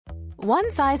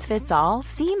One size fits all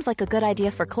seems like a good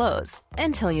idea for clothes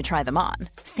until you try them on.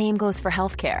 Same goes for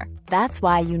healthcare. That's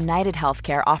why United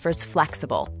Healthcare offers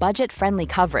flexible, budget-friendly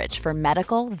coverage for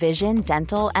medical, vision,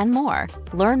 dental, and more.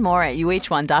 Learn more at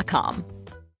uh1.com.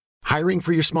 Hiring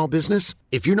for your small business?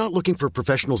 If you're not looking for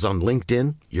professionals on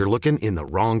LinkedIn, you're looking in the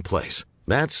wrong place.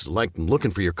 That's like looking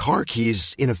for your car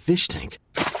keys in a fish tank.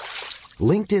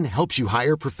 LinkedIn helps you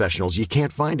hire professionals you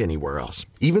can't find anywhere else,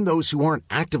 even those who aren't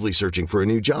actively searching for a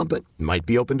new job but might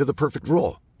be open to the perfect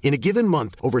role. In a given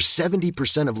month, over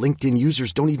 70% of LinkedIn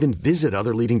users don't even visit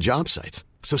other leading job sites.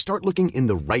 So start looking in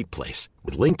the right place.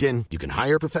 With LinkedIn, you can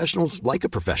hire professionals like a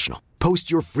professional.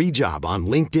 Post your free job on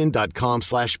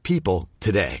linkedin.com/people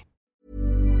today.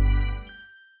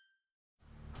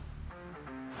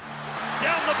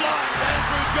 Down the blind,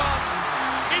 Andrew John.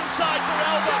 Inside for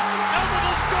Albert. Albert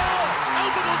will score.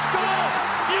 Albert will score.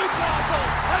 Newcastle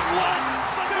have won.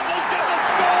 Fiddler's going to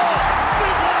score.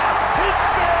 Fiddler, it's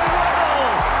farewell.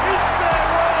 It's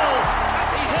farewell. And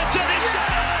he hits it. He's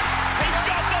got it. He's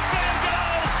got the field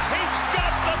goal. He's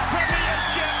got the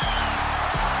premiership.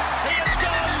 He has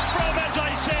gone from, as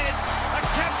I said, a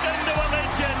captain to a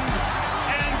legend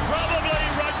and probably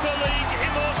rugby league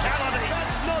immortality.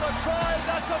 That's not a try.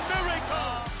 That's a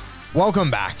miracle.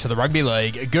 Welcome back to the Rugby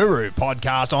League Guru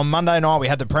podcast. On Monday night, we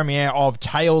had the premiere of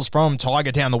Tales from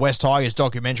Tiger Town, the West Tigers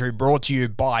documentary brought to you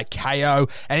by KO,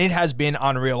 and it has been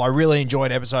unreal. I really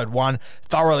enjoyed episode 1,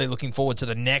 thoroughly looking forward to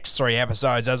the next 3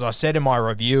 episodes. As I said in my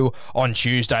review on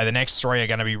Tuesday, the next 3 are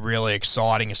going to be really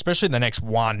exciting, especially the next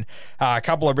 1. A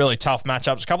couple of really tough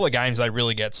matchups, a couple of games they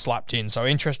really get slapped in, so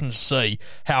interesting to see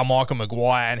how Michael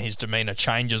Maguire and his demeanour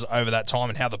changes over that time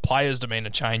and how the players' demeanour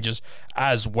changes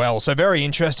as well. So very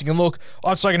interesting. And look,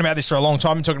 I've spoken about this for a long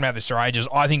time, been talking about this for ages.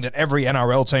 I think that every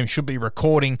NRL team should be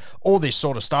recording all this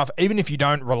sort of stuff, even if you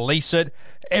don't release it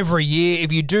every year.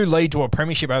 If you do lead to a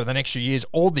premiership over the next few years,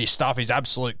 all this stuff is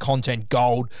absolute content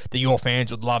gold that your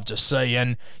fans would love to see.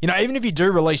 And, you know, even if you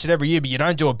do release it every year, but you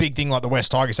don't do a big thing like the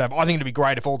West Tigers have, I think it'd be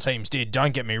great if all teams did,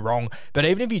 don't get me wrong. But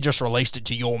even if you just released it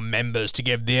to your members to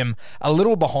give them a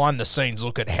little behind the scenes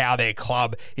look at how their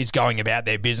club is going about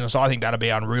their business, I think that'd be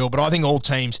unreal. But I think all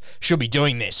teams should be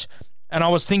doing this. And I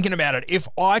was thinking about it, if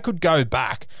I could go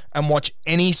back and watch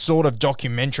any sort of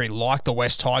documentary like the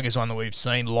West Tigers one that we've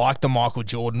seen, like the Michael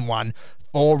Jordan one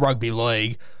for rugby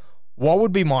league, what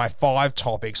would be my 5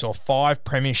 topics or 5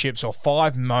 premierships or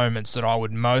 5 moments that I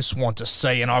would most want to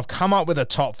see? And I've come up with a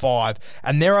top 5,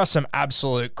 and there are some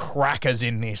absolute crackers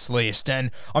in this list.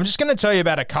 And I'm just going to tell you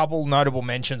about a couple notable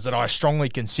mentions that I strongly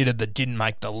considered that didn't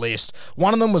make the list.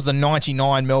 One of them was the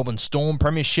 99 Melbourne Storm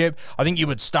premiership. I think you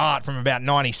would start from about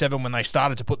 97 when they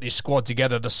started to put this squad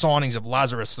together. The signings of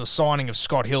Lazarus, the signing of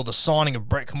Scott Hill, the signing of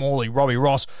Brett Camorley, Robbie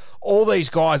Ross, all these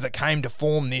guys that came to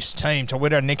form this team.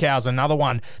 Tawita Nikau's another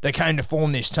one that came to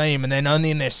form this team, and then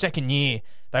only in their second year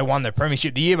they won the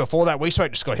premiership. The year before that, we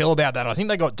spoke to Scott Hill about that. I think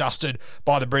they got dusted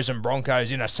by the Brisbane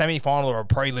Broncos in a semi-final or a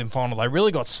prelim final. They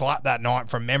really got slapped that night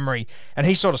from memory, and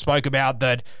he sort of spoke about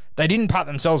that they didn't pat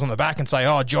themselves on the back and say,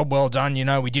 oh, job well done, you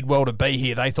know, we did well to be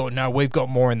here. They thought, no, we've got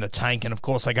more in the tank. And of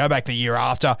course, they go back the year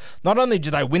after. Not only do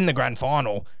they win the grand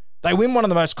final, they win one of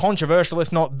the most controversial,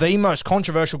 if not the most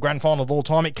controversial grand final of all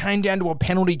time. It came down to a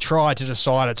penalty try to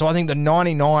decide it. So I think the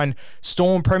 99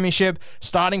 Storm premiership,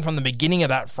 starting from the beginning of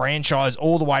that franchise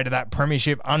all the way to that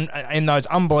premiership in those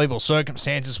unbelievable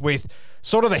circumstances, with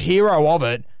sort of the hero of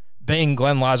it being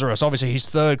Glenn Lazarus. Obviously, his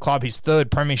third club, his third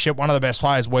premiership, one of the best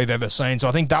players we've ever seen. So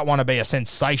I think that one would be a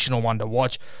sensational one to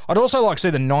watch. I'd also like to see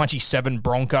the 97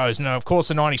 Broncos. Now, of course,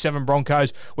 the 97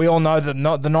 Broncos, we all know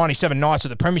that the 97 Knights are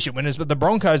the premiership winners, but the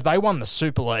Broncos, they won the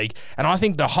Super League. And I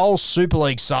think the whole Super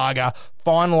League saga,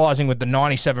 finalising with the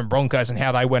 97 Broncos and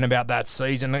how they went about that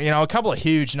season. You know, a couple of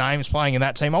huge names playing in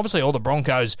that team. Obviously, all the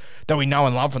Broncos that we know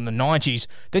and love from the 90s.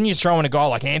 Then you throw in a guy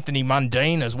like Anthony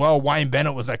Mundine as well. Wayne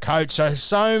Bennett was their coach.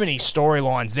 So many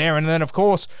storylines there. And then, of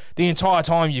course, the entire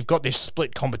time you've got this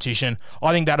split competition.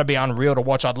 I think that'd be unreal to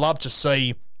watch. I'd love to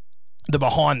see the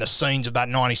behind the scenes of that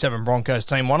 97 Broncos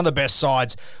team, one of the best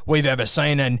sides we've ever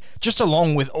seen. And just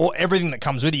along with everything that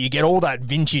comes with it, you get all that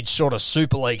vintage sort of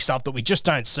Super League stuff that we just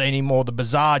don't see anymore, the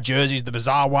bizarre jerseys, the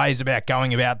bizarre ways about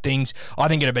going about things. I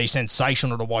think it'd be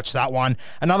sensational to watch that one.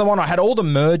 Another one, I had all the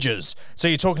mergers. So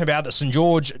you're talking about the St.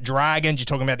 George Dragons, you're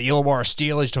talking about the Illawarra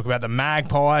Steelers, you're talking about the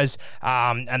Magpies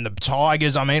and the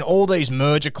Tigers. I mean, all these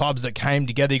merger clubs that came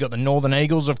together. You got the Northern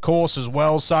Eagles, of course, as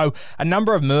well. So a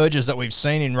number of mergers that we've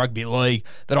seen in rugby league. league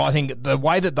that I think the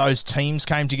way that those teams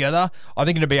came together, I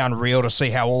think it'd be unreal to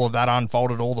see how all of that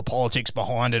unfolded, all the politics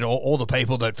behind it, all the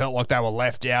people that felt like they were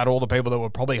left out, all the people that were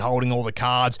probably holding all the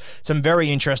cards. Some very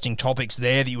interesting topics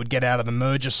there that you would get out of the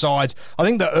merger sides. I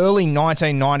think the early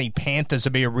 1990 Panthers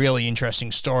would be a really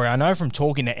interesting story. I know from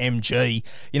talking to MG,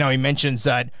 he mentions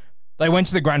that they went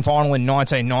to the grand final in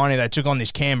 1990. They took on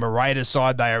this Canberra Raiders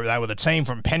side. They were the team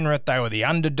from Penrith. They were the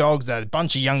underdogs. They were a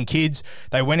bunch of young kids.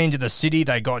 They went into the city.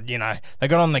 They got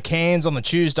on the cans on the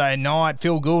Tuesday night.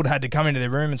 Phil Gould had to come into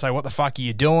their room and say, "What the fuck are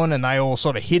you doing?" And they all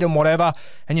sort of hit him, whatever.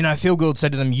 And, Phil Gould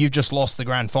said to them, "You've just lost the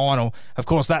grand final." Of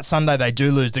course, that Sunday they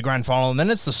do lose the grand final. And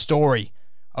then it's the story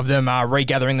of them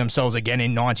regathering themselves again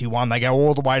in 91. They go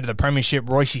all the way to the premiership.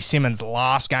 Royce Simmons'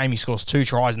 last game, he scores 2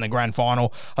 tries in the grand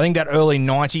final. I think that early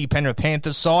 90 Penrith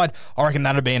Panthers side, I reckon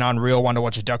that'd be an unreal one to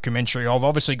watch a documentary of.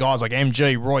 Obviously, guys like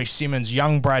MG, Royce Simmons,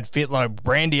 young Brad Fittler,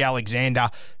 Brandy Alexander,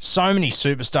 so many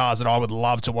superstars that I would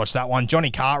love to watch that one.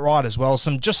 Johnny Cartwright as well.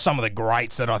 Some of the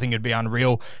greats that I think would be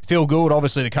unreal. Phil Gould,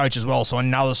 obviously the coach as well, so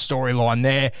another storyline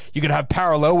there. You could have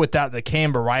parallel with that, the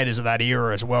Canberra Raiders of that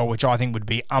era as well, which I think would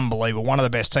be unbelievable. One of the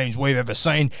best teams we've ever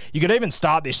seen. You could even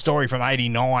start this story from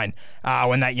 89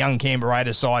 when that young Canberra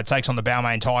Raiders side takes on the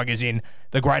Balmain Tigers in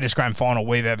the greatest grand final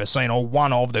we've ever seen, or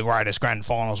one of the greatest grand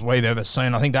finals we've ever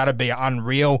seen. I think that'd be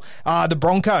unreal. The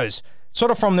Broncos,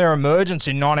 sort of from their emergence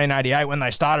in 1988 when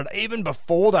they started, even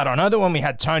before that, I know that when we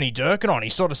had Tony Durkin on, he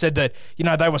sort of said that,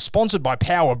 they were sponsored by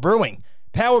Power Brewing.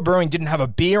 Power Brewing didn't have a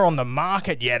beer on the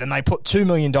market yet, and they put $2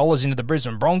 million into the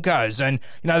Brisbane Broncos. And,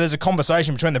 there's a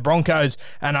conversation between the Broncos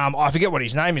and I forget what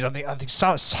his name is. I think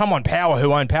someone Power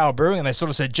who owned Power Brewing, and they sort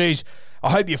of said, "Geez,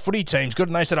 I hope your footy team's good."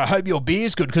 And they said, "I hope your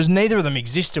beer's good," because neither of them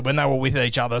existed when they were with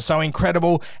each other. So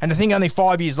incredible. And I think only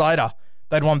 5 years later,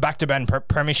 they'd won back-to-back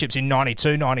premierships in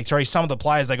 92, 93. Some of the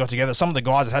players they got together, some of the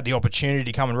guys that had the opportunity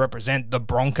to come and represent the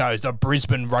Broncos, the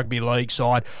Brisbane Rugby League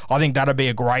side, I think that'd be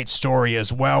a great story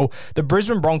as well. The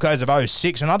Brisbane Broncos of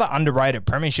 06, another underrated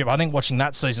premiership. I think watching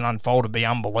that season unfold would be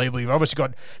unbelievable. You've obviously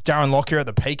got Darren Lockyer at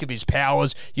the peak of his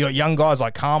powers. You got young guys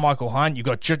like Carmichael Hunt. You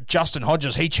got Justin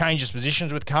Hodges. He changes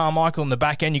positions with Carmichael in the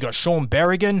back end. You got Sean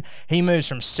Berrigan. He moves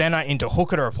from centre into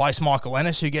hooker to replace Michael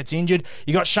Ennis, who gets injured.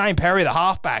 You got Shane Perry, the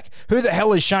halfback. Who the hell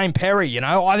is Shane Perry?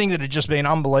 I think that it'd just be an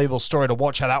unbelievable story to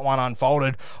watch how that one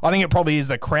unfolded. I think it probably is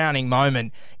the crowning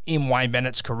moment in Wayne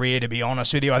Bennett's career, to be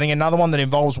honest with you. I think another one that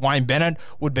involves Wayne Bennett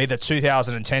would be the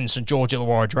 2010 St George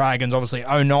Illawarra Dragons. Obviously,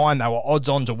 09, they were odds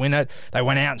on to win it. They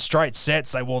went out in straight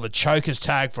sets. They wore the chokers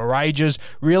tag for ages.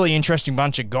 Really interesting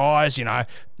bunch of guys.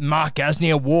 Mark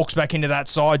Gasnier walks back into that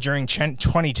side during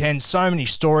 2010. So many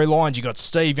storylines. You got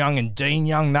Steve Young and Dean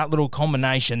Young, that little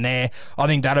combination there. I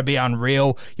think that'd be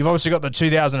unreal. You've obviously got the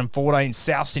 2014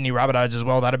 South Sydney Rabbitohs as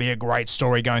well. That'd be a great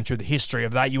story going through the history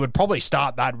of that. You would probably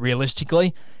start that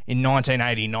realistically in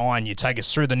 1989. You take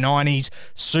us through the 90s,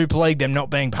 Super League, them not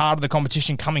being part of the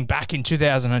competition, coming back in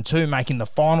 2002, making the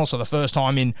final, so the first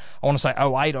time in, I want to say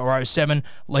 08 or 07,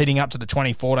 leading up to the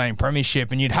 2014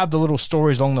 Premiership, and you'd have the little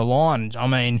stories along the line. I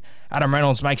mean, Adam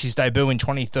Reynolds makes his debut in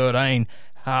 2013.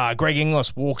 Greg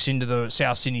Inglis walks into the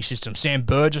South Sydney system. Sam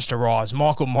Burgess arrives.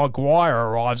 Michael Maguire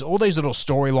arrives. All these little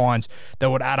storylines that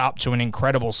would add up to an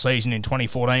incredible season in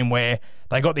 2014 where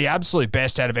they got the absolute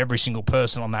best out of every single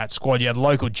person on that squad. You had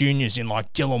local juniors in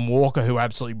like Dylan Walker, who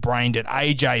absolutely brained it.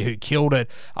 AJ, who killed it.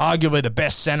 Arguably the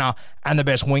best centre and the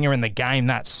best winger in the game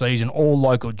that season. All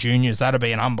local juniors. That'd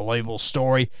be an unbelievable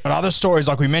story. But other stories,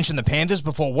 like we mentioned the Panthers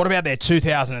before, what about their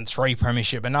 2003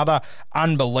 Premiership? Another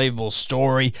unbelievable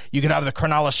story. You could have the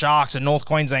Cronulla Sharks and North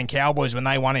Queensland Cowboys when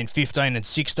they won in 15 and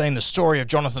 16. The story of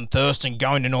Jonathan Thurston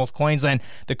going to North Queensland.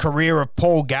 The career of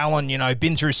Paul Gallen,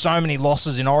 been through so many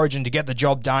losses in Origin to get the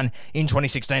job done in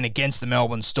 2016 against the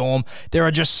Melbourne Storm. There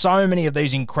are just so many of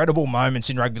these incredible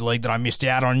moments in rugby league that I missed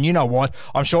out on. You know what?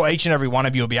 I'm sure each and every one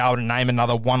of you will be able to name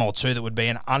another one or two that would be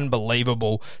an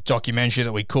unbelievable documentary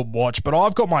that we could watch. But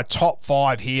I've got my top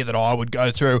 5 here that I would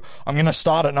go through. I'm going to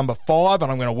start at number 5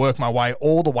 and I'm going to work my way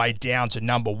all the way down to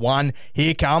number 1.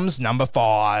 Here comes number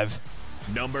 5.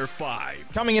 Number 5.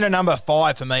 Coming in at number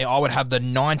 5 for me, I would have the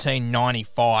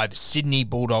 1995 Sydney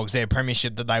Bulldogs, their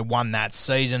premiership that they won that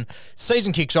season.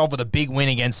 Season kicks off with a big win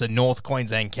against the North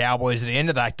Queensland Cowboys. At the end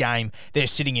of that game, they're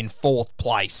sitting in 4th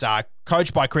place.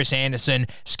 Coached by Chris Anderson,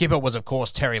 skipper was, of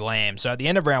course, Terry Lamb. So at the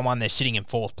end of round 1, they're sitting in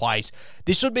 4th place.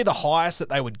 This would be the highest that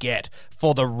they would get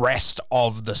for the rest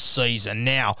of the season.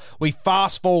 Now, we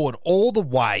fast forward all the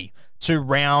way to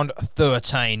round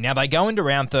 13. Now, they go into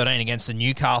round 13 against the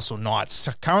Newcastle Knights,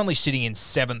 currently sitting in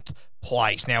 7th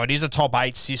place. Now, it is a top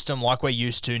 8 system like we're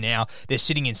used to now. They're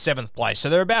sitting in 7th place, so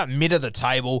they're about mid of the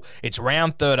table. It's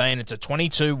round 13. It's a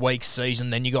 22-week season.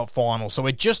 Then you got finals. So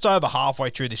we're just over halfway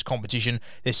through this competition.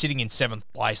 They're sitting in 7th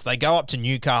place. They go up to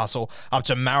Newcastle, up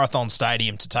to Marathon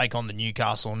Stadium to take on the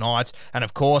Newcastle Knights. And,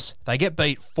 of course, they get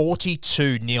beat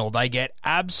 42-0. They get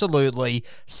absolutely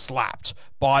slapped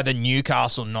by the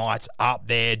Newcastle Knights up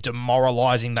there,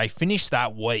 demoralising. They finished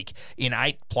that week in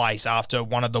 8th place after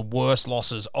one of the worst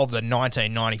losses of the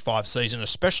 1995 season,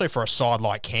 especially for a side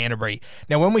like Canterbury.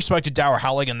 Now, when we spoke to Darragh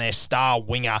Halligan, their star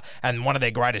winger and one of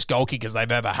their greatest goal kickers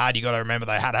they've ever had, you got to remember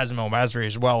they had Hazem El Masri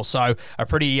as well, so a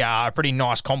pretty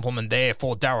nice compliment there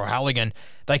for Darragh Halligan.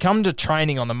 They come to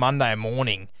training on the Monday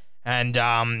morning, and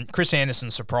Chris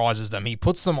Anderson surprises them. He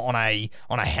puts them on a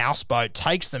houseboat,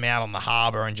 takes them out on the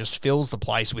harbour, and just fills the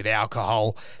place with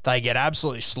alcohol. They get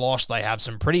absolutely sloshed. They have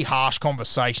some pretty harsh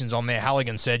conversations on there.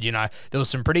 Halligan said, there was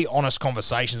some pretty honest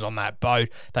conversations on that boat.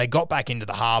 They got back into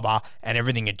the harbour, and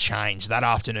everything had changed. That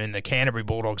afternoon, the Canterbury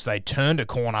Bulldogs, they turned a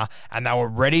corner, and they were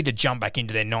ready to jump back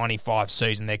into their 95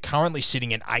 season. They're currently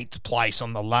sitting in 8th place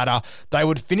on the ladder. They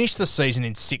would finish the season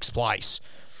in 6th place.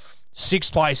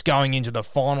 6th place going into the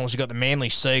finals. You got the Manly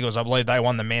Seagulls. I believe they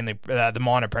won the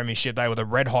minor premiership. They were the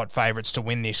red-hot favourites to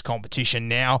win this competition.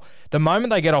 Now, the moment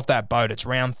they get off that boat, it's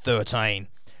round 13.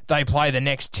 They play the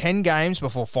next 10 games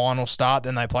before finals start.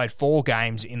 Then they played 4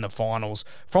 games in the finals.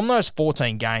 From those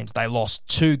 14 games, they lost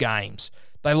 2 games.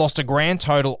 They lost a grand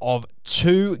total of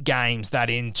 2 games that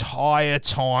entire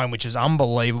time, which is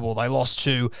unbelievable. They lost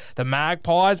to the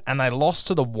Magpies and they lost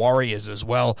to the Warriors as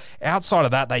well. Outside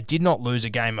of that, they did not lose a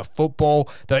game of football.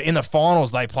 In the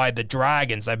finals, they played the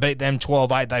Dragons. They beat them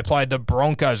 12-8. They played the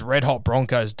Broncos, red-hot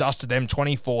Broncos, dusted them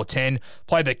 24-10.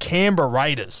 Played the Canberra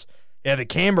Raiders. Yeah, the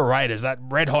Canberra Raiders, that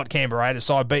red-hot Canberra Raiders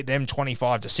side, beat them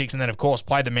 25-6, and then, of course,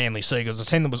 played the Manly Seagulls, a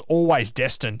team that was always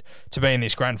destined to be in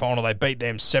this grand final. They beat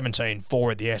them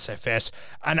 17-4 at the SFS.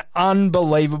 An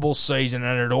unbelievable season,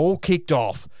 and it all kicked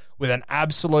off with an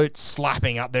absolute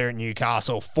slapping up there at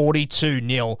Newcastle,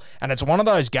 42-0, and it's one of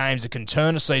those games that can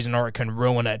turn a season or it can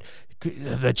ruin it.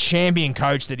 The champion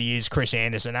coach that he is, Chris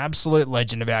Anderson, absolute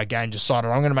legend of our game, decided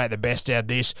I'm going to make the best out of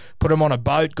this, put them on a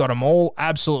boat, got them all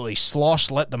absolutely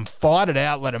sloshed, let them fight it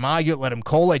out, let them argue it, let them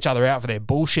call each other out for their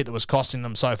bullshit that was costing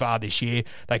them so far this year.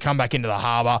 They come back into the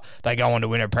harbour, they go on to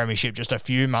win a premiership just a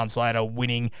few months later,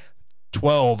 winning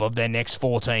 12 of their next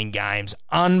 14 games.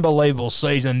 Unbelievable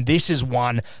season. This is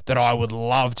one that I would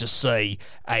love to see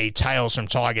a Tales from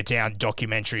Tiger Town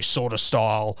documentary sort of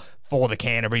style for the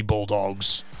Canterbury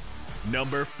Bulldogs.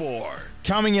 Number 4.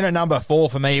 Coming in at number 4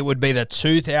 for me, it would be the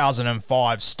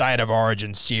 2005 State of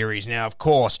Origin series. Now, of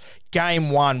course, Game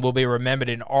 1 will be remembered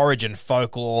in Origin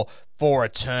folklore for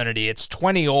eternity. It's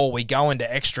 20-all. We go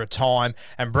into extra time,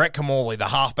 and Brett Kimmorley, the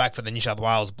halfback for the New South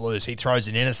Wales Blues, he throws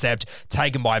an intercept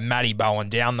taken by Matty Bowen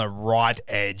down the right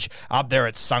edge. Up there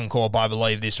at Suncorp, I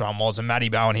believe this one was, and Matty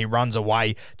Bowen, he runs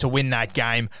away to win that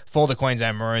game for the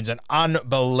Queensland Maroons. An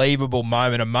unbelievable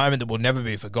moment, a moment that will never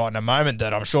be forgotten, a moment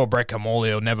that I'm sure Brett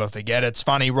Kimmorley will never forget. It's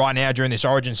funny, right now during this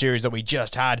Origin series that we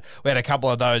just had, we had a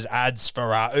couple of those ads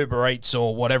for Uber Eats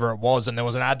or whatever it was, and there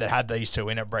was an ad that had these two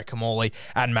in it, Brett Kimmorley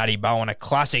and Matty Bowen. A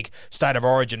classic State of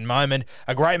Origin moment,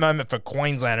 a great moment for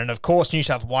Queensland, and of course New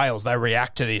South Wales, they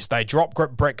react to this. They drop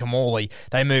Brett Kimmorley,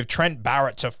 they move Trent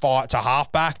Barrett to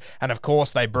halfback, and of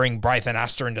course they bring Braithen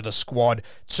Astor into the squad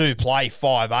to play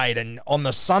 5'8", and on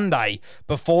the Sunday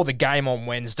before the game on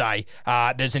Wednesday,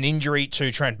 there's an injury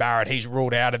to Trent Barrett. He's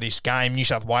ruled out of this game. New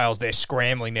South Wales, they're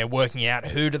scrambling, they're working out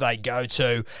who do they go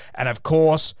to, and of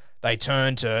course they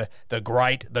turn to the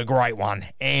great one,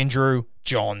 Andrew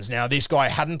Johns. Now, this guy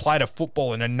hadn't played a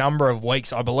football in a number of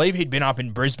weeks. I believe he'd been up in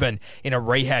Brisbane in a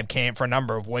rehab camp for a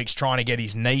number of weeks trying to get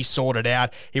his knee sorted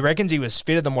out. He reckons he was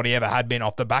fitter than what he ever had been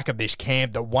off the back of this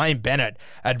camp that Wayne Bennett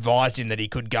advised him that he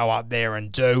could go up there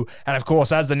and do. And of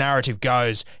course, as the narrative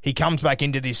goes, he comes back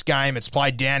into this game. It's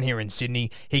played down here in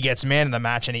Sydney. He gets man of the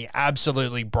match and he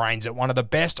absolutely brains it. One of the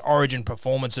best Origin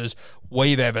performances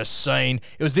we've ever seen.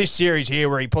 It was this series here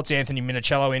where he puts Anthony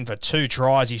Minicello in for 2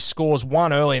 tries. He scores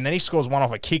one early and then he scores one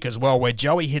off a kick as well, where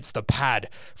Joey hits the pad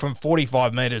from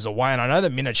 45 metres away. And I know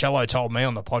that Minicello told me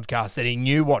on the podcast that he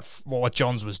knew what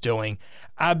Johns was doing.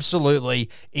 Absolutely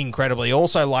incredible. He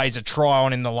also lays a try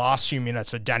on in the last few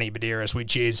minutes for Danny Badiris,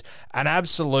 which is an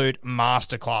absolute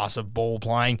masterclass of ball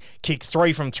playing. Kicked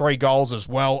 3 from 3 goals as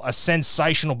well. A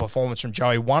sensational performance from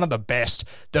Joey, one of the best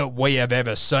that we have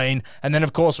ever seen. And then,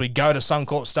 of course, we go to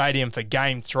Suncorp Stadium for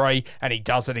Game 3, and he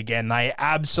does it again. They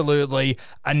absolutely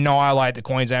annihilate the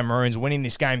Queensland Maroons, winning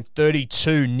this game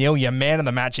 32-0. Your man of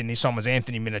the match in this one was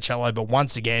Anthony Minicello, but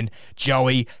once again,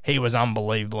 Joey, he was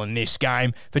unbelievable in this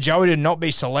game. For Joey to not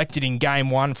be selected in game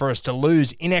one, for us to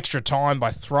lose in extra time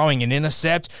by throwing an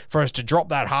intercept, for us to drop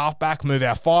that halfback, move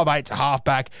our 5'8" to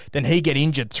halfback, then he get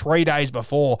injured 3 days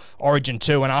before Origin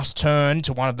 2, and us turn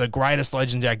to one of the greatest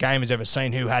legends our game has ever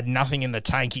seen, who had nothing in the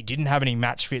tank. He didn't have any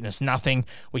match fitness, nothing.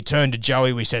 We turned to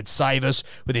Joey, we said, save us.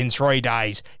 Within 3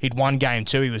 days, he'd won game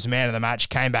 2, he was man of the match,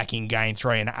 came back in game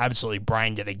 3 and absolutely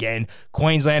brained it again.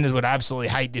 Queenslanders would absolutely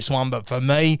hate this one, but for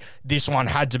me, this one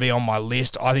had to be on my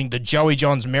list. I think the Joey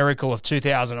Johns miracle of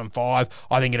 2005,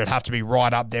 I think it'd have to be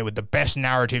right up there with the best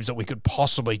narratives that we could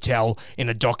possibly tell in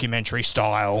a documentary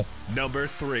style. Number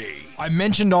 3. I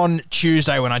mentioned on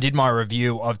Tuesday when I did my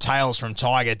review of Tales from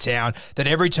Tiger Town that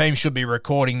every team should be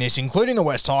recording this, including the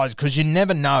West Tigers, because you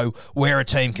never know where a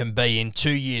team can be in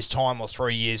 2 years' time or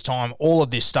 3 years' time. All of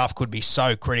this stuff could be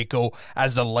so critical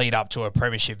as the lead up to a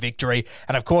premiership victory.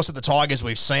 And of course, at the Tigers,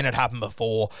 we've seen it happen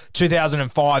before.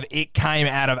 2005, it came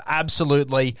out of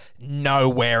absolutely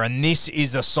nowhere. And this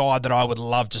is a side that I would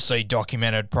love to see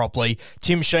documented properly.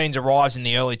 Tim Sheens arrives in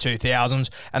the early 2000s,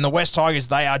 and the West Tigers,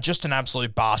 they are just an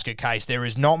absolute basket case. There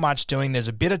is not much doing. There's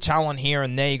a bit of talent here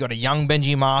and there. You got a young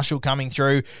Benji Marshall coming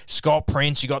through, Scott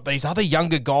Prince. You got these other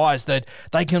younger guys that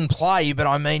they can play, but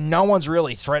I mean, no one's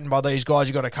really threatened by these guys.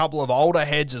 You got a couple of older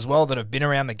heads as well that have been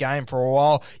around the game for a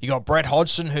while. You got Brett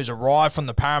Hodgson, who's arrived from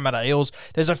the Parramatta Eels.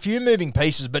 There's a few moving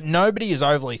pieces, but nobody is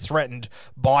overly threatened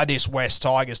by this West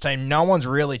Tigers team. No one's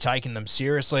really taken them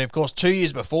seriously. Of course, 2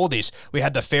 years before this, we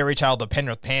had the fairy tale, the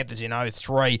Penrith Panthers in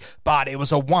 2003, but it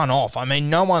was a one-off. I mean,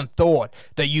 no one thought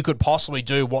that you could possibly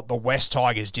do what the West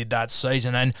Tigers did that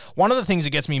season. And one of the things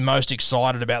that gets me most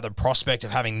excited about the prospect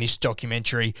of having this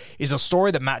documentary is a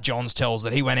story that Matt Johns tells,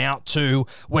 that he went out to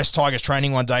West Tigers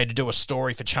training one day to do a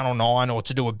story for Channel 9 or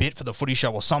to do a bit for the Footy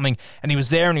Show or something, and he was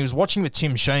there and he was watching with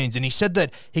Tim Sheens, and he said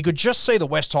that he could just see the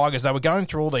West Tigers, they were going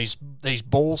through all these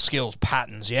ball skills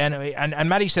patterns, yeah, and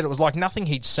Matty said it was like nothing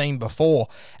he'd seen before,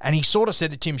 and he sort of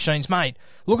said to Tim Sheens, mate,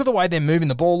 look at the way they're moving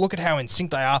the ball, look at how in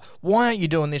sync they are, why aren't you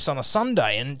doing this on a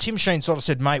Sunday? And Tim Sheens sort of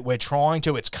said, mate, we're trying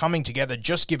to, it's coming together,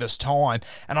 just give us time.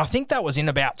 And I think that was in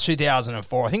about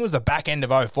 2004, I think it was the back end of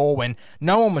 2004 when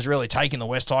no one was really taking the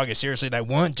West Tigers seriously, they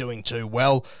weren't doing too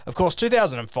well. Of course,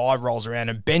 2005 rolls around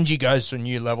and Benji goes to a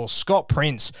new level. Scott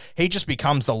Prince, he just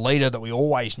becomes the leader that we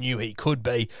always knew he could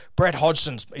be. Brett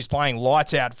Hodgson is playing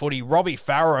lights out footy. Robbie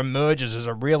Farah emerges as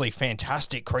a really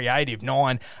fantastic creative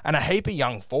nine, and a heap of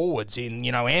young forwards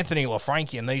in, Anthony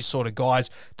LaFranchi and these sort of guys,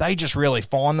 they just really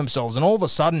find themselves. And all of a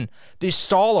sudden, this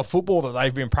style of football that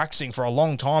they've been practicing for a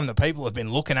long time that people have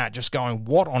been looking at just going,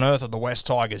 what on earth are the West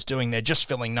Tigers doing? They're just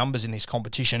filling numbers in this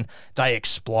competition. They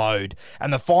explode.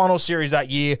 And the final series that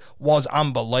year was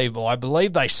unbelievable. I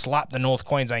believe they slapped the North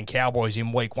Queensland Cowboys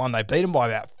in week 1. They beat them by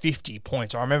about 50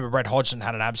 points. I remember Brett Hodgson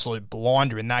had an absolute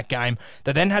blinder in that game.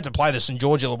 They then had to play the St.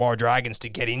 George Illawarra Dragons to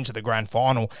get into the grand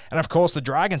final. And of course, the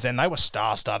Dragons then, they were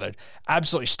star-studded.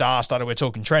 Absolutely star-studded. We're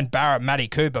talking Trent Barrett, Matty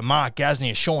Cooper, Mark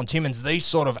Gasnier, Sean Timmins, these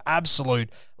sort of absolute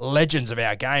legends of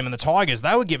our game. And the Tigers,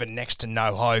 they were given next to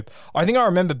no hope. I think I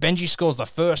remember Benji scores the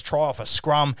first try off a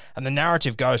scrum, and the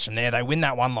narrative goes from there. They win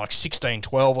that one like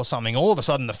 16-12 or something. All of a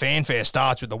sudden, the fanfare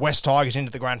starts with the West Tigers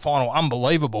into the grand final.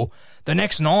 Unbelievable. The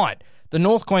next night, the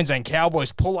North Queensland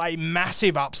Cowboys pull a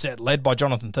massive upset led by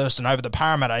Jonathan Thurston over the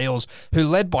Parramatta Eels, who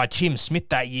led by Tim Smith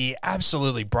that year,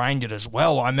 absolutely brained it as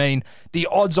well. I mean, the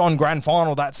odds-on grand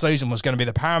final that season was going to be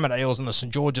the Parramatta Eels and the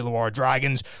St. George Illawarra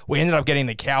Dragons. We ended up getting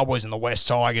the Cowboys and the West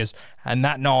Tigers, and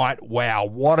that night, wow,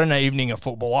 what an evening of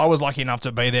football. I was lucky enough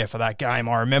to be there for that game.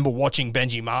 I remember watching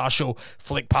Benji Marshall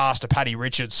flick past to Paddy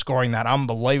Richards, scoring that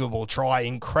unbelievable try.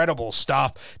 Incredible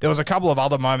stuff. There was a couple of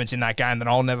other moments in that game that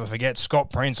I'll never forget.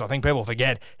 Scott Prince, I think people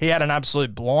forget, he had an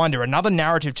absolute blinder. Another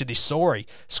narrative to this story,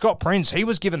 Scott Prince, he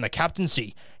was given the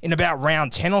captaincy in about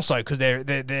round 10 or so because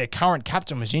their current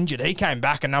captain was injured. He came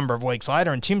back a number of weeks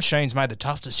later, and Tim Sheens made the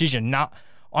tough decision, I'm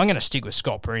going to stick with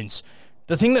Scott Prince.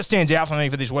 The thing that stands out for me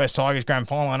for this West Tigers grand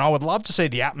final, and I would love to see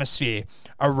the atmosphere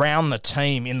around the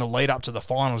team in the lead up to the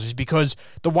finals, is because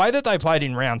the way that they played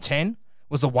in round 10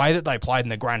 was the way that they played in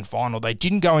the grand final. They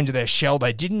didn't go into their shell.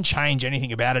 They didn't change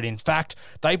anything about it. In fact,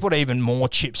 they put even more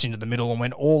chips into the middle and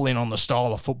went all in on the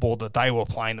style of football that they were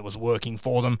playing that was working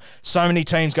for them. So many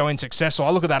teams go in successful. I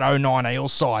look at that 09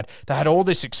 Eels side. They had all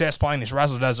this success playing this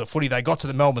razzle-dazzle footy. They got to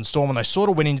the Melbourne Storm and they sort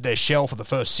of went into their shell for the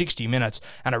first 60 minutes,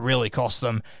 and it really cost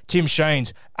them. Tim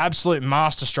Sheens, absolute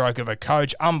masterstroke of a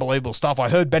coach. Unbelievable stuff. I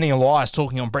heard Benny Elias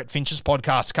talking on Brett Finch's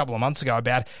podcast a couple of months ago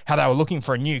about how they were looking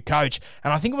for a new coach,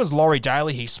 and I think it was Laurie Daly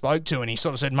Bailey he spoke to, and he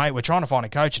sort of said, mate, we're trying to find a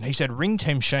coach. And he said, ring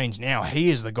Tim Sheens now. He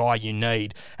is the guy you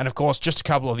need. And, of course, just a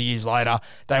couple of years later,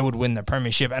 they would win the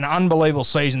premiership. An unbelievable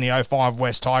season, the 05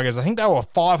 West Tigers. I think they were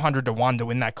 500 to 1 to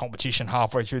win that competition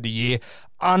halfway through the year.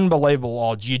 Unbelievable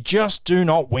odds. You just do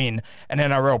not win an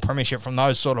NRL premiership from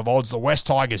those sort of odds. The West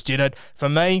Tigers did it. For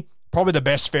me, probably the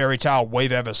best fairy tale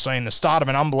we've ever seen. The start of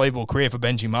an unbelievable career for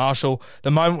Benji Marshall.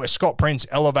 The moment where Scott Prince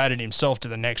elevated himself to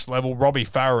the next level. Robbie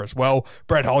Farah as well.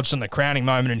 Brett Hodgson, the crowning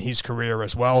moment in his career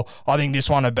as well. I think this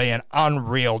one would be an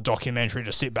unreal documentary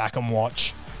to sit back and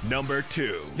watch. Number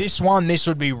 2. This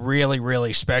would be really,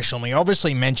 really special. And we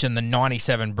obviously mentioned the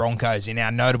 97 Broncos in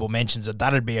our notable mentions,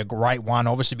 that would be a great one,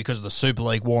 obviously because of the Super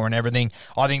League war and everything.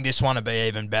 I think this one would be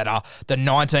even better. The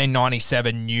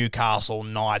 1997 Newcastle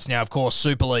Knights. Now, of course,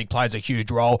 Super League plays a huge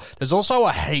role. There's also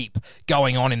a heap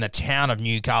going on in the town of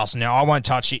Newcastle. Now, I won't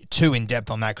touch it too in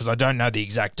depth on that because I don't know the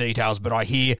exact details, but I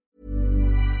hear...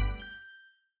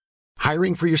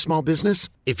 Hiring for your small business?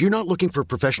 If you're not looking for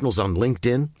professionals on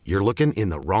LinkedIn, you're looking in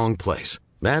the wrong place.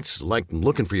 That's like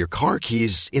looking for your car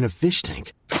keys in a fish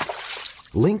tank.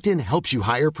 LinkedIn helps you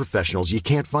hire professionals you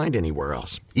can't find anywhere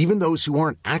else, even those who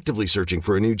aren't actively searching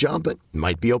for a new job but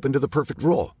might be open to the perfect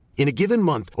role. In a given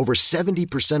month, over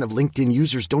 70% of LinkedIn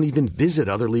users don't even visit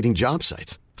other leading job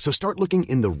sites. So start looking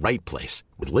in the right place.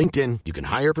 With LinkedIn, you can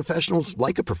hire professionals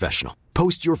like a professional.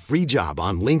 Post your free job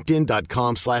on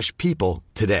linkedin.com/people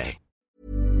today.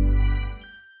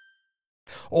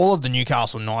 All of the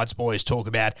Newcastle Knights boys talk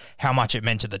about how much it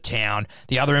meant to the town.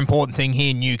 The other important thing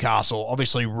here, Newcastle,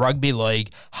 obviously rugby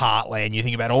league heartland. You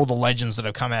think about all the legends that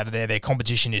have come out of there. Their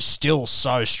competition is still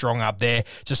so strong up there.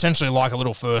 It's essentially like a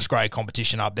little first grade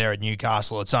competition up there at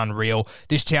Newcastle. It's unreal.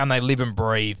 This town, they live and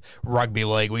breathe rugby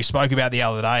league. We spoke about the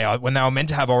other day when they were meant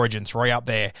to have Origin 3 up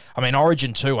there. I mean,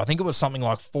 Origin 2, I think it was something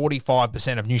like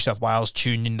 45% of New South Wales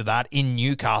tuned into that. In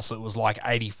Newcastle, it was like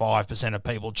 85% of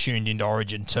people tuned into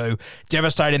Origin 2.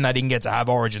 Devastating they didn't get to have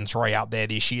Origin 3 up there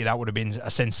this year. That would have been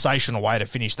a sensational way to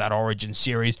finish that Origin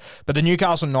series. But the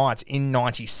Newcastle Knights in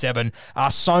 97 are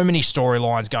so many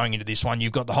storylines going into this one.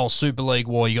 You've got the whole Super League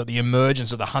war. You've got the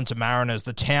emergence of the Hunter Mariners.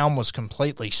 The town was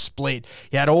completely split.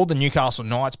 You had all the Newcastle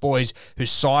Knights boys who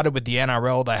sided with the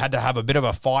NRL. They had to have a bit of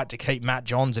a fight to keep Matt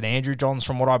Johns and Andrew Johns,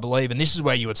 from what I believe. And this is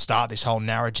where you would start this whole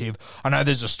narrative. I know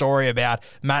there's a story about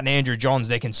Matt and Andrew Johns.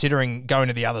 They're considering going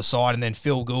to the other side, and then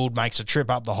Phil Gould makes a trip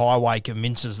up the highway,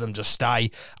 convinces them to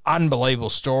stay. Unbelievable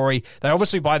story. They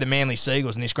obviously played the Manly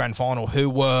Seagulls in this grand final, who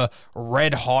were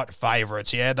red hot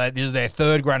favourites. Yeah, this is their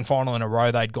third grand final in a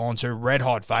row they'd gone to. Red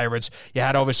hot favourites. You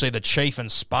had obviously the Chief and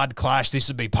Spud clash. This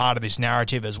would be part of this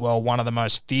narrative as well. One of the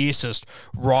most fiercest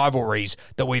rivalries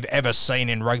that we've ever seen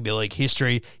in rugby league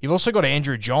history. You've also got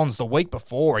Andrew Johns the week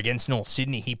before against North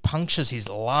Sydney. He punctures his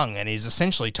lung and is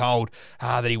essentially told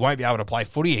that he won't be able to play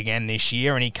footy again this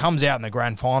year. And he comes out in the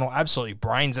grand final, absolutely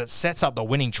brains it, sets up the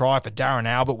winning try for Darren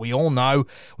Albert. We all know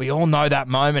that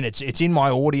moment. It's in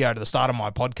my audio to the start of my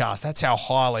podcast. That's how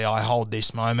highly I hold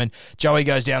this moment. Joey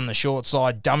goes down the short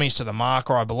side, dummies to the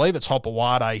marker. I believe it's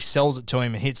Hopewade. He sells it to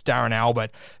him and hits Darren Albert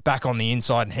back on the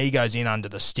inside, and he goes in under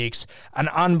the sticks. An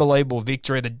unbelievable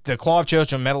victory. The Clive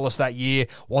Churchill medalist that year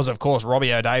was, of course,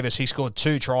 Robbie O'Davis. He scored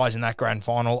 2 tries in that grand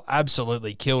final.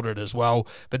 Absolutely killed it as well.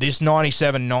 But this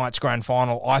 97 Knights grand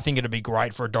final, I think it'd be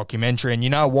great for a documentary. And you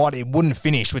know what? It wouldn't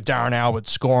finish with Darren Albert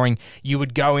scoring. You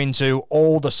would go into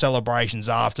all the celebrations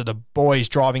after, the boys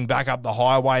driving back up the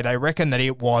highway. They reckon that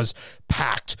it was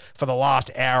packed for the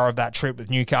last hour of that trip with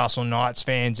Newcastle Knights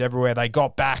fans everywhere. They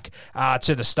got back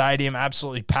to the stadium,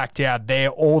 absolutely packed out there.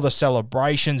 All the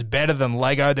celebrations, better than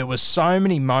Lego. There was so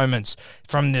many moments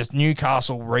from the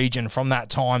Newcastle region from that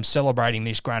time celebrating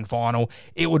this grand final.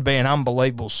 It would be an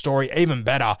unbelievable story. Even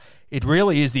better, it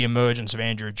really is the emergence of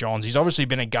Andrew Johns. He's obviously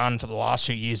been a gun for the last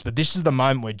few years, but this is the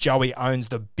moment where Joey owns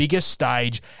the biggest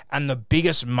stage and the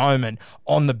biggest moment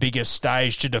on the biggest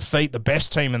stage to defeat the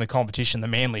best team in the competition, the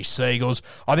Manly Seagulls.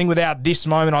 I think without this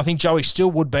moment, I think Joey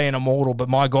still would be an immortal, but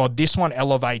my God, this one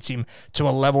elevates him to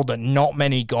a level that not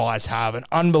many guys have. An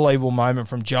unbelievable moment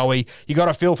from Joey. You got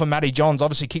to feel for Matty Johns.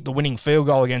 Obviously kicked the winning field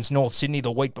goal against North Sydney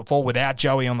the week before without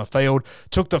Joey on the field.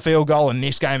 Took the field goal in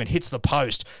this game and hits the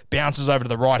post. Bounces over to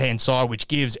the right-hand side, which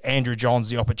gives Andrew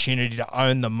Johns the opportunity to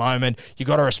own the moment. You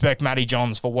got to respect Matty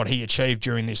Johns for what he achieved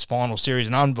during this final series.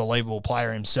 An unbelievable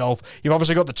player himself. You've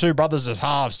obviously got the two brothers as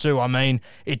halves too. I mean,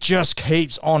 it just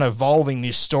keeps on evolving,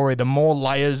 this story. The more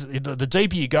layers, the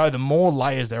deeper you go, the more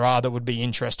layers there are that would be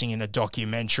interesting in a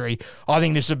documentary. I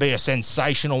think this would be a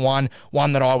sensational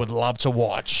one that I would love to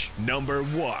watch. Number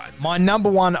 1. My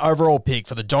number 1 overall pick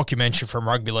for the documentary from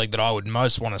rugby league that I would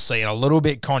most want to see, and a little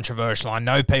bit controversial. I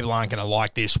know people aren't going to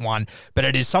like this one. one, but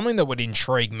it is something that would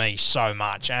intrigue me so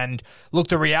much. And look,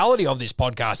 the reality of this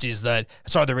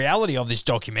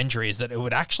documentary is that it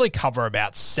would actually cover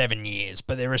about 7 years,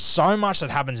 but there is so much that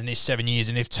happens in this 7 years,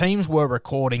 and if teams were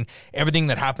recording everything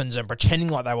that happens and pretending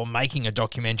like they were making a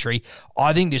documentary,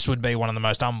 I think this would be one of the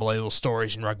most unbelievable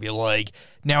stories in rugby league.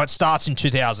 Now, it starts in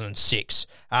 2006.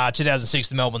 2006,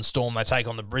 the Melbourne Storm, they take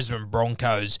on the Brisbane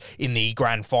Broncos in the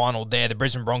grand final there. The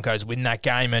Brisbane Broncos win that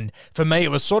game, and for me, it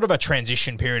was sort of a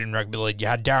transition period in rugby league. You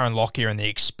had Darren Lockyer and the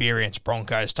experienced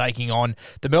Broncos taking on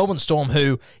the Melbourne Storm,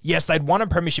 who, yes, they'd won a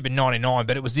premiership in 99,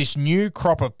 but it was this new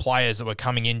crop of players that were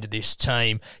coming into this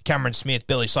team. Cameron Smith,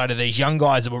 Billy Slater, these young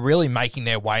guys that were really making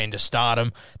their way into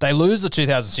stardom. They lose the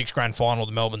 2006 grand final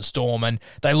to the Melbourne Storm, and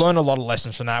they learn a lot of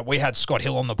lessons from that. We had Scott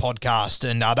Hill on the podcast,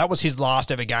 and that was his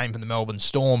last ever game for the Melbourne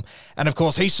Storm. And of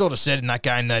course, he sort of said in that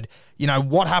game that, you know,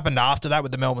 what happened after that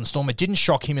with the Melbourne Storm, it didn't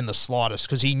shock him in the slightest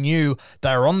because he knew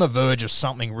they were on the verge of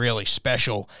something really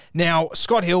special. Now,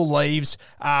 Scott Hill leaves,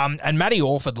 and Matty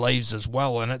Orford leaves as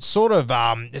well, and it sort of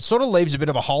leaves a bit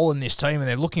of a hole in this team, and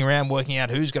they're looking around working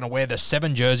out who's going to wear the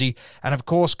 7 jersey, and of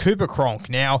course, Cooper Cronk.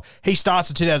 Now, he starts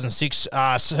the 2006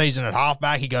 season at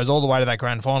halfback. He goes all the way to that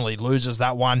grand final. He loses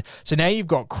that one. So now you've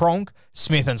got Cronk,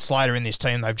 Smith and Slater in this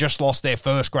team. They've just lost their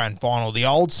first grand final. The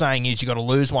old saying is you got to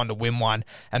lose one to win one,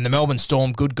 and the Melbourne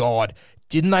Storm, good God,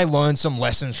 didn't they learn some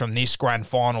lessons from this grand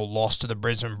final loss to the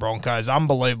Brisbane Broncos?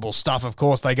 Unbelievable stuff. Of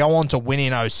course, they go on to win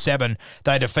in 07.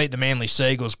 They defeat the Manly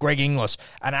Seagulls. Greg Inglis,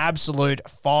 an absolute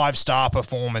 5-star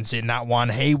performance in that one.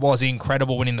 He was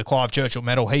incredible, winning the Clive Churchill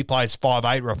medal. He plays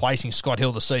 5'8", replacing Scott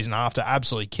Hill the season after.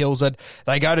 Absolutely kills it.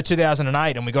 They go to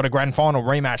 2008, and we got a grand final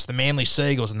rematch, the Manly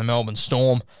Seagulls and the Melbourne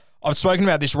Storm. I've spoken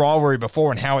about this rivalry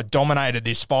before and how it dominated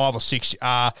this 5 or 6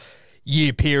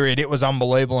 year period. It was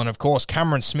unbelievable. And of course,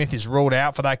 Cameron Smith is ruled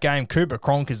out for that game. Cooper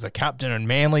Cronk is the captain, and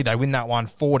Manly, they win that one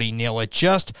 40-0. It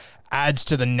just adds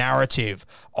to the narrative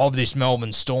of this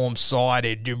Melbourne Storm side.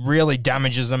 It really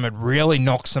damages them. It really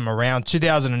knocks them around.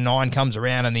 2009 comes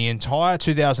around, and the entire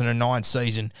 2009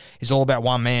 season is all about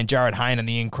one man, Jared Hayne, and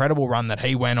the incredible run that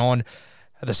he went on.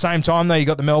 At the same time, though, you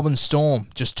got the Melbourne Storm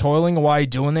just toiling away,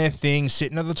 doing their thing,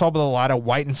 sitting at the top of the ladder,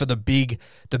 waiting for the big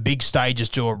stages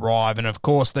to arrive. And of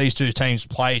course, these two teams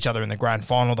play each other in the grand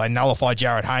final. They nullify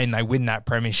Jared Hayne. They win that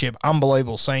premiership.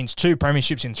 Unbelievable scenes. 2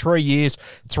 premierships in 3 years,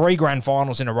 3 grand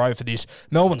finals in a row for this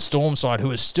Melbourne Storm side,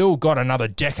 who has still got another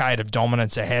decade of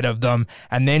dominance ahead of them.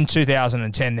 And then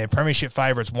 2010, their premiership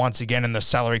favourites once again in the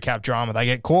salary cap drama. They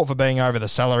get caught for being over the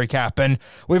salary cap. And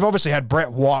we've obviously had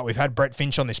Brett White. We've had Brett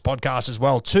Finch on this podcast as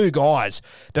well. 2 guys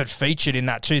that featured in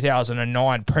that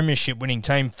 2009 premiership winning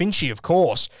team. Finchy, of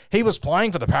course, he was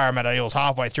playing for the Parramatta Eels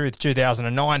halfway through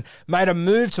 2009, made a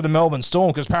move to the Melbourne Storm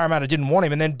because Parramatta didn't want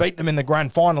him, and then beat them in the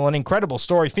grand final. An incredible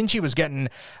story. Finchy was getting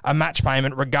a match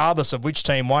payment regardless of which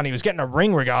team won. He was getting a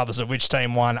ring regardless of which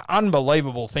team won.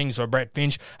 Unbelievable things for Brett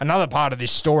Finch. Another part of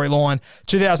this storyline.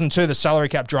 2002, the salary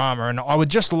cap drama, and I would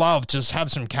just love to just have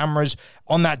some cameras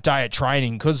on that day at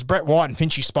training, because Brett White and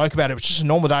Finchy spoke about it. It was just a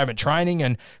normal day of training,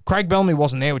 and Craig Bellamy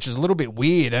wasn't there, which is a little bit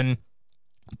weird. And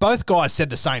both guys said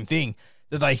the same thing,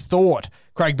 that they thought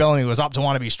Craig Bellamy was up to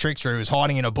one of his tricks, or he was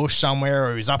hiding in a bush somewhere,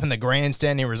 or he was up in the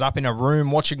grandstand, he was up in a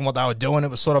room watching what they were doing. It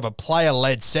was sort of a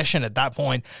player-led session at that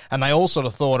point, and they all sort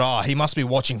of thought, oh, he must be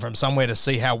watching from somewhere to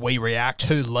see how we react,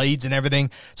 who leads and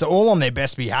everything. So all on their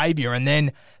best behaviour, and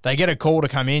then they get a call to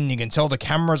come in. You can tell the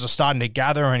cameras are starting to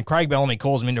gather, and Craig Bellamy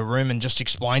calls them into a room and just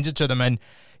explains it to them. And,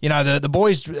 you know, the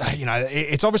boys, you know,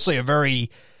 it's obviously a very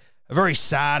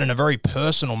sad and a very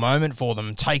personal moment for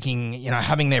them,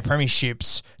 having their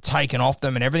premierships taken off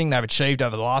them and everything they've achieved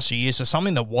over the last few years for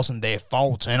something that wasn't their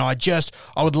fault. And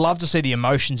I would love to see the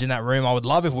emotions in that room. I would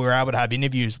love if we were able to have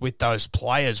interviews with those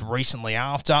players recently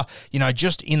after,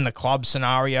 just in the club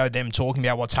scenario, them talking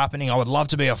about what's happening. I would love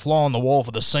to be a fly on the wall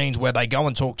for the scenes where they go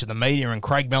and talk to the media and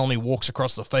Craig Bellamy walks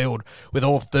across the field with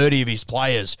all 30 of his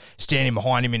players standing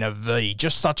behind him in a V.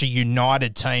 Just such a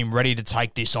united team ready to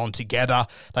take this on together.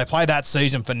 They played that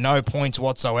season for no points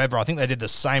whatsoever. I think they did the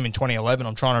same in 2011.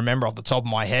 I'm trying to remember off the top of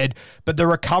my head. But the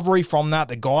recovery from that,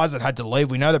 the guys that had to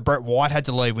leave, we know that Brett White had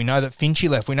to leave. We know that Finchy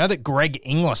left. We know that Greg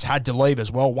Inglis had to leave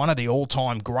as well, one of the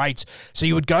all-time greats. So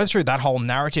you would go through that whole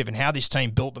narrative and how this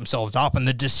team built themselves up and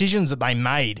the decisions that they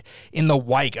made in the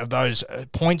wake of those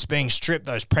points being stripped,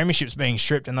 those premierships being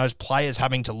stripped, and those players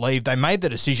having to leave. They made the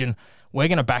decision, we're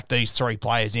going to back these 3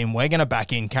 players in. We're going to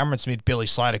back in Cameron Smith, Billy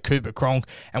Slater, Cooper Cronk,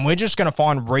 and we're just going to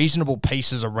find reasonable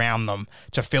pieces around them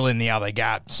to fill in the other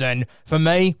gaps. And for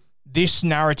me, this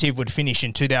narrative would finish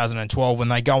in 2012 when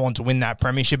they go on to win that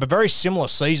premiership. A very similar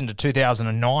season to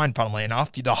 2009, funnily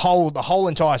enough. The whole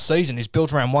entire season is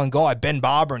built around one guy, Ben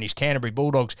Barber and his Canterbury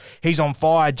Bulldogs. He's on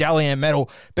fire, Dally M medal,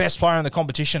 best player in the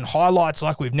competition, highlights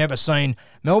like we've never seen.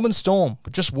 Melbourne Storm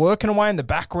just working away in the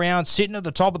background, sitting at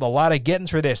the top of the ladder, getting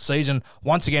through their season,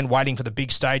 once again waiting for the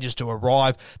big stages to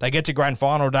arrive. They get to grand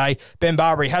final day. Ben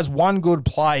Barber has one good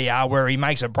play where he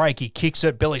makes a break, he kicks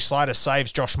it. Billy Slater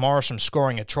saves Josh Morris from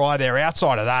scoring a try there.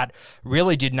 Outside of that,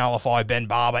 really did nullify Ben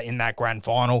Barber in that grand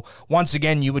final. Once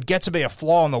again, you would get to be a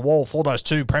fly on the wall for those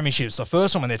two premierships. The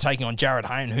first one when they're taking on Jared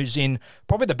Hayne, who's in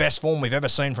probably the best form we've ever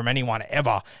seen from anyone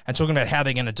ever, and talking about how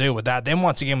they're going to deal with that. Then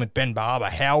once again with Ben Barber,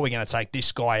 how are we going to take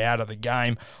this guy out of the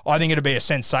game? I think it'd be a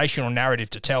sensational narrative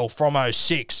to tell from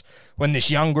 06 when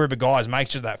this young group of guys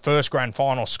makes it to that first grand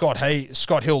final. Scott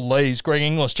Hill leaves, Greg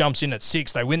Inglis jumps in at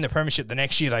 6, they win the premiership the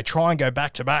next year, they try and go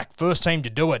back-to-back, first team to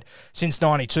do it since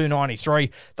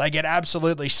 92-93, they get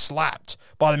absolutely slapped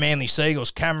by the Manly Seagulls.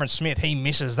 Cameron Smith, he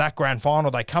misses that grand final,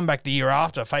 they come back the year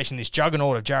after facing this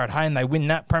juggernaut of Jared Hayne, they win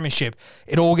that premiership,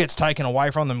 it all gets taken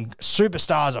away from them,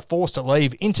 superstars are forced to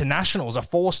leave, internationals are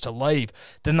forced to leave,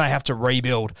 then they have to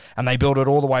rebuild, and they build it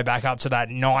all the way back up to that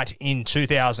night in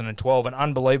 2012, an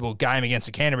unbelievable game against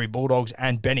the Canterbury Bulldogs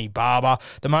and Benny Barber.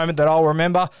 The moment that I'll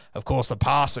remember, of course, the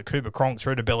pass that Cooper Cronk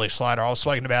threw to Billy Slater. I've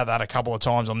spoken about that a couple of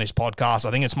times on this podcast.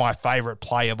 I think it's my favourite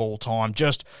play of all time.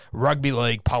 Just rugby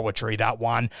league poetry, that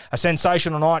one. A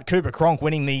sensational night. Cooper Cronk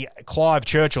winning the Clive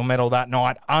Churchill medal that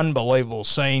night. Unbelievable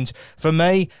scenes. For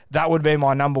me, that would be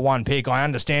my number one pick. I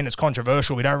understand it's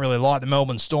controversial. We don't really like the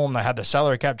Melbourne Storm. They had the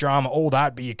salary cap drama, all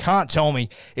that, but you can't tell me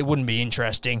it wouldn't be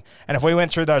interesting. And if we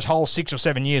went through those whole 6 or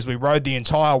 7 years, we rode the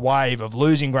entire wave of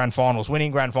losing grand finals,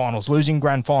 winning grand finals, losing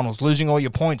all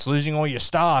your points, losing all your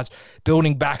stars,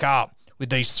 building back up with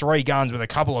these three guns with a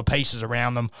couple of pieces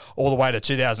around them all the way to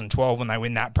 2012 when they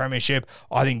win that premiership.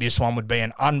 I think this one would be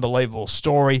an unbelievable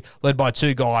story led by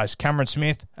two guys, Cameron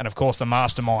Smith and, of course, the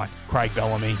mastermind, Craig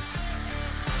Bellamy.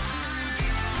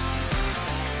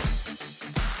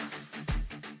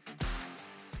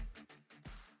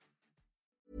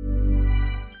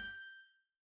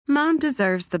 Mom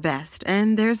deserves the best,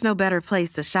 and there's no better place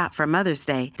to shop for Mother's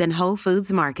Day than Whole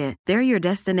Foods Market. They're your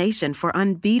destination for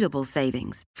unbeatable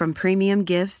savings, from premium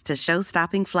gifts to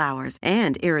show-stopping flowers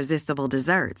and irresistible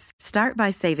desserts. Start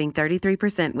by saving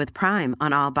 33% with Prime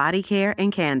on all body care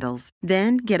and candles.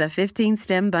 Then get a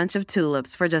 15-stem bunch of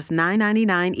tulips for just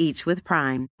 $9.99 each with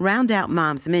Prime. Round out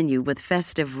Mom's menu with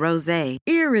festive rosé,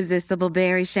 irresistible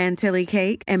berry chantilly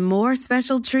cake, and more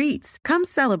special treats. Come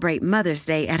celebrate Mother's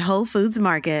Day at Whole Foods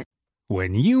Market.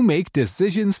 When you make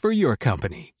decisions for your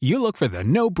company, you look for the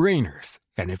no-brainers.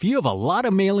 And if you have a lot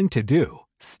of mailing to do,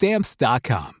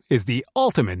 Stamps.com is the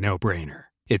ultimate no-brainer.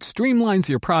 It streamlines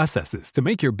your processes to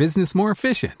make your business more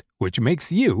efficient, which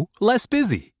makes you less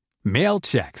busy. Mail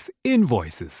checks,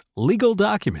 invoices, legal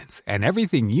documents, and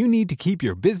everything you need to keep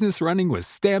your business running with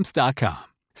Stamps.com.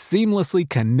 Seamlessly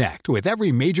connect with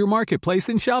every major marketplace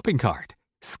and shopping cart.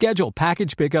 Schedule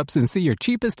package pickups and see your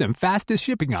cheapest and fastest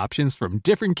shipping options from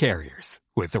different carriers,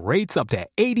 with rates up to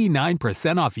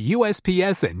 89% off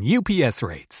USPS and UPS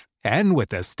rates. And with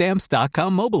the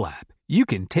Stamps.com mobile app, you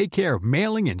can take care of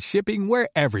mailing and shipping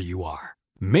wherever you are.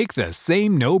 Make the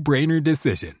same no-brainer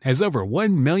decision as over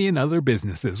 1 million other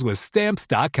businesses with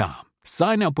Stamps.com.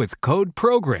 Sign up with code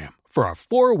PROGRAM for a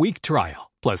 4-week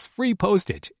trial, plus free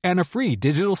postage and a free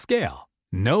digital scale.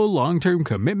 No long-term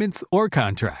commitments or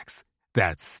contracts.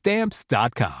 That's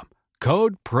Stamps.com.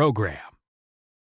 Code PROGRAM.